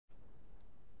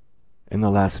In the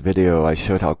last video, I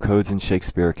showed how codes in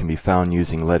Shakespeare can be found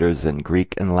using letters in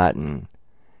Greek and Latin.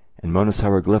 In Monos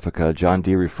Hieroglyphica, John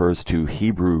Dee refers to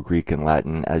Hebrew, Greek, and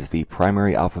Latin as the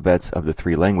primary alphabets of the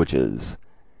three languages,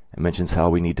 and mentions how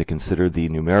we need to consider the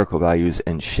numerical values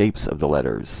and shapes of the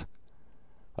letters.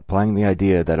 Applying the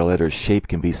idea that a letter's shape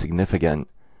can be significant,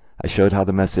 I showed how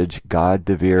the message God,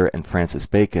 De Vere, and Francis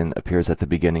Bacon appears at the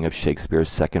beginning of Shakespeare's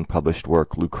second published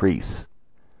work, Lucrece.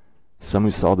 Some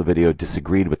who saw the video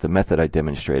disagreed with the method I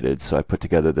demonstrated, so I put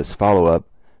together this follow-up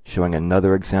showing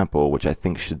another example which I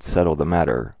think should settle the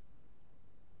matter.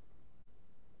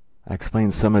 I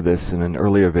explained some of this in an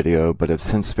earlier video, but have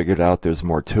since figured out there's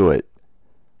more to it.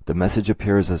 The message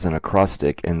appears as an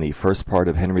acrostic in the first part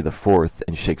of Henry IV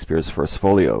in Shakespeare's First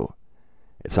Folio.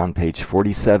 It's on page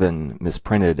 47,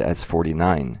 misprinted as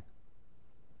 49.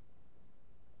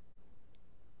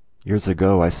 Years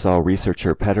ago, I saw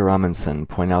researcher Petter Amundsen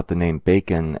point out the name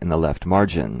Bacon in the left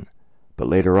margin, but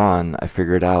later on I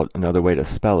figured out another way to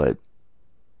spell it.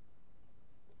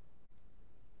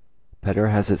 Petter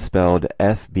has it spelled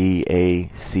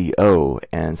F-B-A-C-O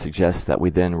and suggests that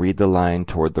we then read the line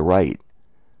toward the right.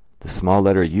 The small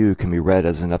letter U can be read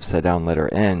as an upside-down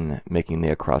letter N, making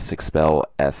the acrostic spell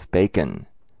F-Bacon.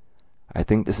 I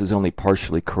think this is only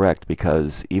partially correct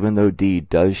because, even though D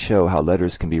does show how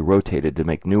letters can be rotated to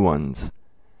make new ones,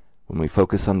 when we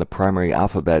focus on the primary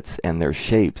alphabets and their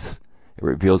shapes, it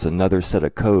reveals another set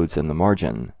of codes in the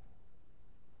margin.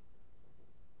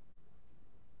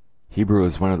 Hebrew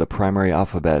is one of the primary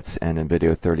alphabets, and in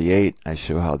video 38 I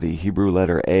show how the Hebrew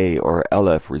letter A or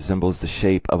Aleph resembles the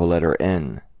shape of a letter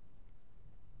N.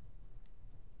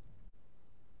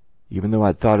 Even though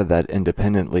I'd thought of that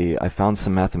independently, I found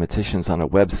some mathematicians on a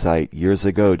website years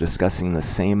ago discussing the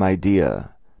same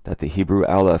idea, that the Hebrew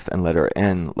Aleph and letter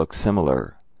N look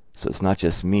similar, so it's not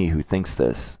just me who thinks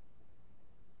this.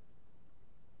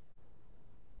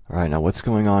 Alright, now what's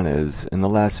going on is, in the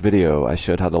last video I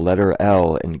showed how the letter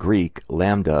L in Greek,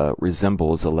 lambda,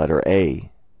 resembles the letter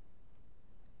A.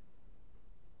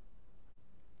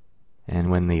 And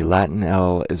when the Latin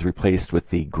L is replaced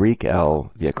with the Greek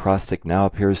L, the acrostic now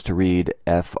appears to read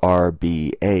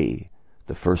F-R-B-A,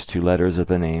 the first two letters of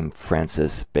the name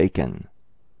Francis Bacon.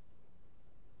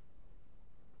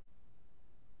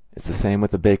 It's the same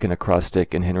with the Bacon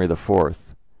acrostic in Henry IV.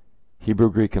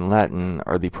 Hebrew, Greek, and Latin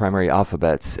are the primary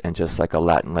alphabets, and just like a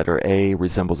Latin letter A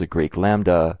resembles a Greek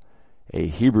lambda, a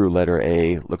Hebrew letter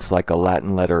A looks like a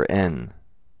Latin letter N.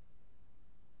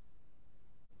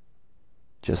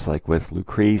 Just like with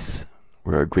Lucrece,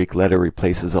 where a Greek letter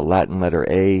replaces a Latin letter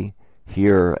A,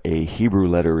 here a Hebrew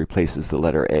letter replaces the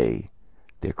letter A.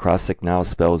 The acrostic now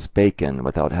spells bacon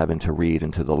without having to read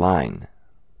into the line.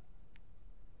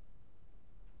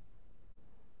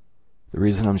 The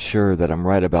reason I'm sure that I'm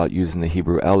right about using the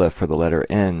Hebrew Aleph for the letter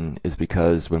N is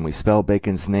because when we spell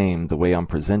Bacon's name the way I'm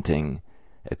presenting,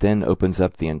 it then opens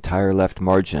up the entire left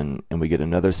margin and we get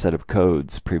another set of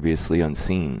codes previously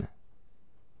unseen.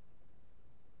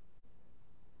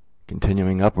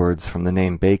 Continuing upwards from the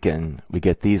name Bacon, we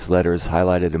get these letters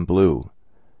highlighted in blue.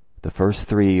 The first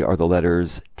three are the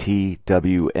letters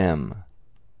T-W-M.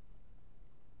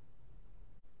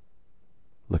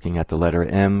 Looking at the letter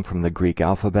M from the Greek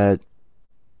alphabet,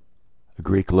 the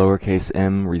Greek lowercase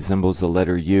m resembles the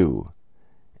letter U.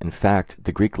 In fact,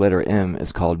 the Greek letter M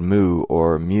is called mu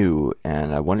or mu,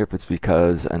 and I wonder if it's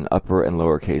because an upper and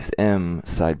lowercase m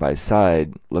side by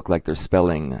side look like they're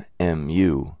spelling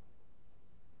mu.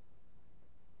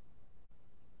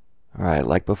 Alright,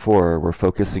 like before, we're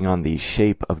focusing on the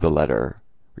shape of the letter.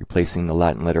 Replacing the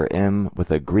Latin letter M with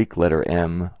a Greek letter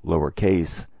M,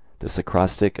 lowercase, this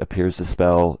acrostic appears to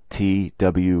spell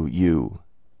T-W-U.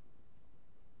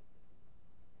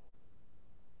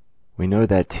 We know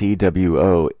that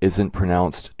T-W-O isn't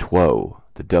pronounced TWO.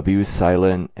 The W is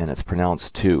silent and it's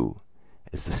pronounced TO.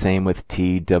 It's the same with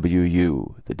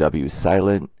T-W-U. The W is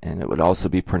silent and it would also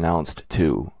be pronounced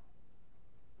TO.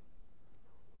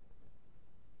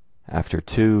 After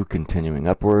 2, continuing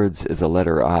upwards, is a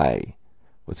letter I.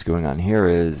 What's going on here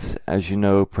is, as you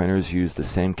know, printers use the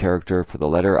same character for the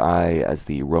letter I as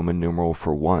the Roman numeral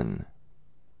for 1.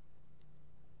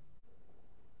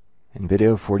 In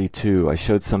video 42, I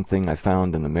showed something I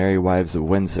found in the Merry Wives of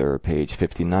Windsor, page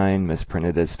 59,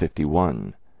 misprinted as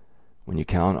 51. When you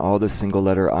count all the single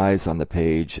letter I's on the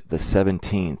page, the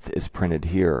 17th is printed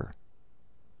here.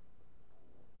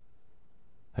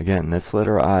 Again, this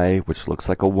letter I, which looks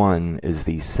like a 1, is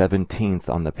the 17th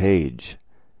on the page.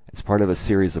 It's part of a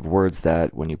series of words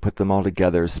that, when you put them all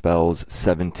together, spells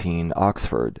 17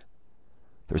 Oxford.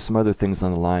 There's some other things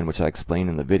on the line which I explained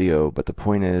in the video, but the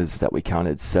point is that we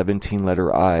counted 17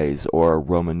 letter I's, or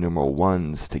Roman numeral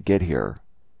 1s, to get here.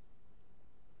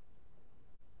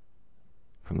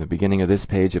 From the beginning of this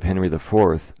page of Henry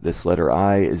IV, this letter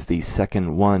I is the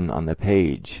second one on the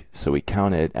page, so we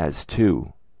count it as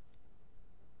 2.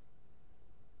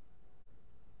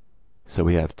 So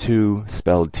we have 2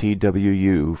 spelled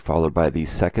T-W-U followed by the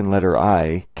second letter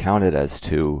I counted as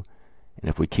 2, and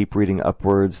if we keep reading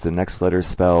upwards, the next letters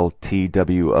spell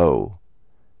T-W-O.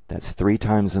 That's 3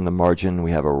 times in the margin we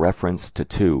have a reference to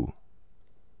 2.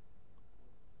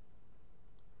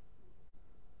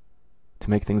 To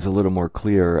make things a little more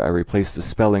clear, I replaced the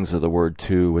spellings of the word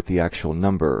 2 with the actual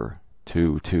number,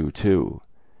 222.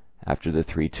 After the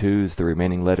 3 2's, the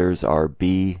remaining letters are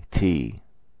B, T.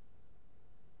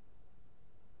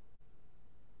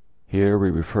 Here we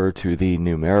refer to the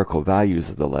numerical values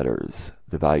of the letters.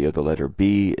 The value of the letter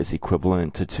B is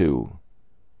equivalent to 2.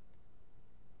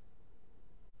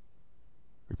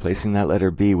 Replacing that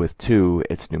letter B with 2,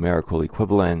 its numerical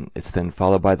equivalent, it's then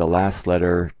followed by the last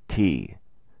letter T.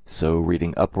 So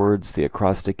reading upwards, the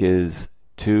acrostic is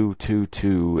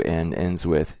 222 and ends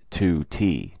with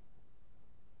 2T.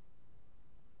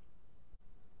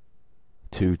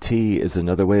 2T is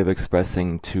another way of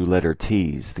expressing 2-letter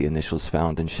T's, the initials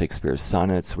found in Shakespeare's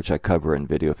sonnets, which I cover in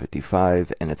video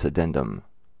 55 and its addendum.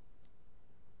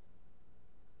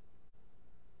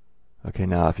 Okay,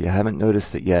 now if you haven't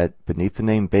noticed it yet, beneath the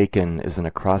name Bacon is an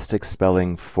acrostic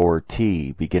spelling for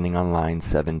T beginning on line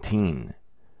 17.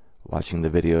 Watching the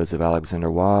videos of Alexander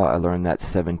Waugh, I learned that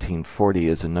 1740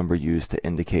 is a number used to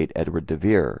indicate Edward de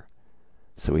Vere.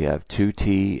 So we have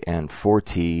 2T and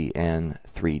 4T and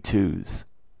 3 2's.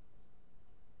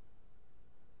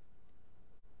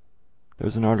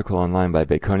 There's an article online by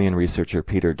Baconian researcher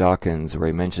Peter Dawkins where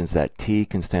he mentions that T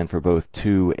can stand for both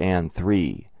 2 and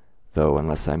 3, though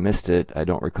unless I missed it, I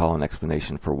don't recall an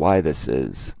explanation for why this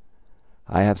is.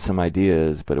 I have some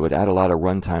ideas, but it would add a lot of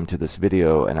runtime to this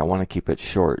video and I want to keep it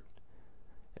short.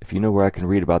 If you know where I can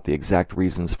read about the exact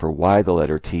reasons for why the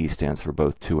letter T stands for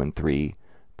both 2 and 3,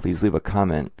 please leave a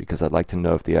comment because I'd like to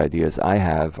know if the ideas I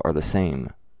have are the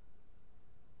same.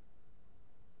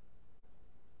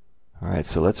 Alright,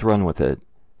 so let's run with it.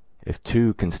 If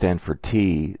 2 can stand for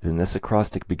T, then this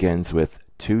acrostic begins with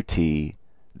 2T,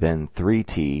 then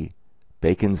 3T,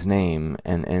 Bacon's name,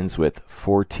 and ends with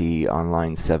 4T on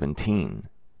line 17.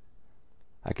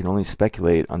 I can only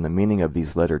speculate on the meaning of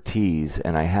these letter T's,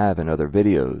 and I have in other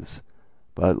videos,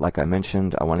 but like I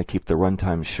mentioned, I want to keep the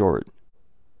runtime short.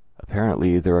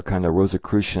 Apparently, they're a kind of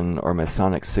Rosicrucian or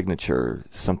Masonic signature,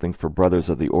 something for brothers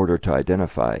of the order to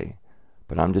identify,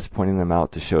 but I'm just pointing them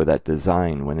out to show that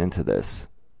design went into this.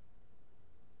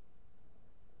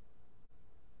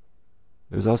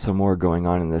 There's also more going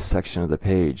on in this section of the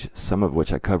page, some of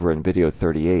which I cover in video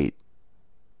 38.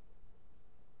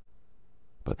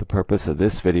 But the purpose of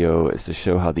this video is to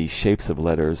show how these shapes of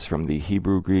letters from the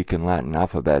Hebrew, Greek, and Latin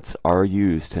alphabets are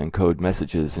used to encode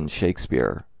messages in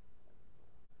Shakespeare.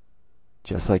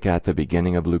 Just like at the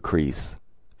beginning of Lucrece.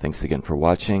 Thanks again for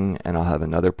watching, and I'll have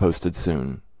another posted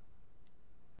soon.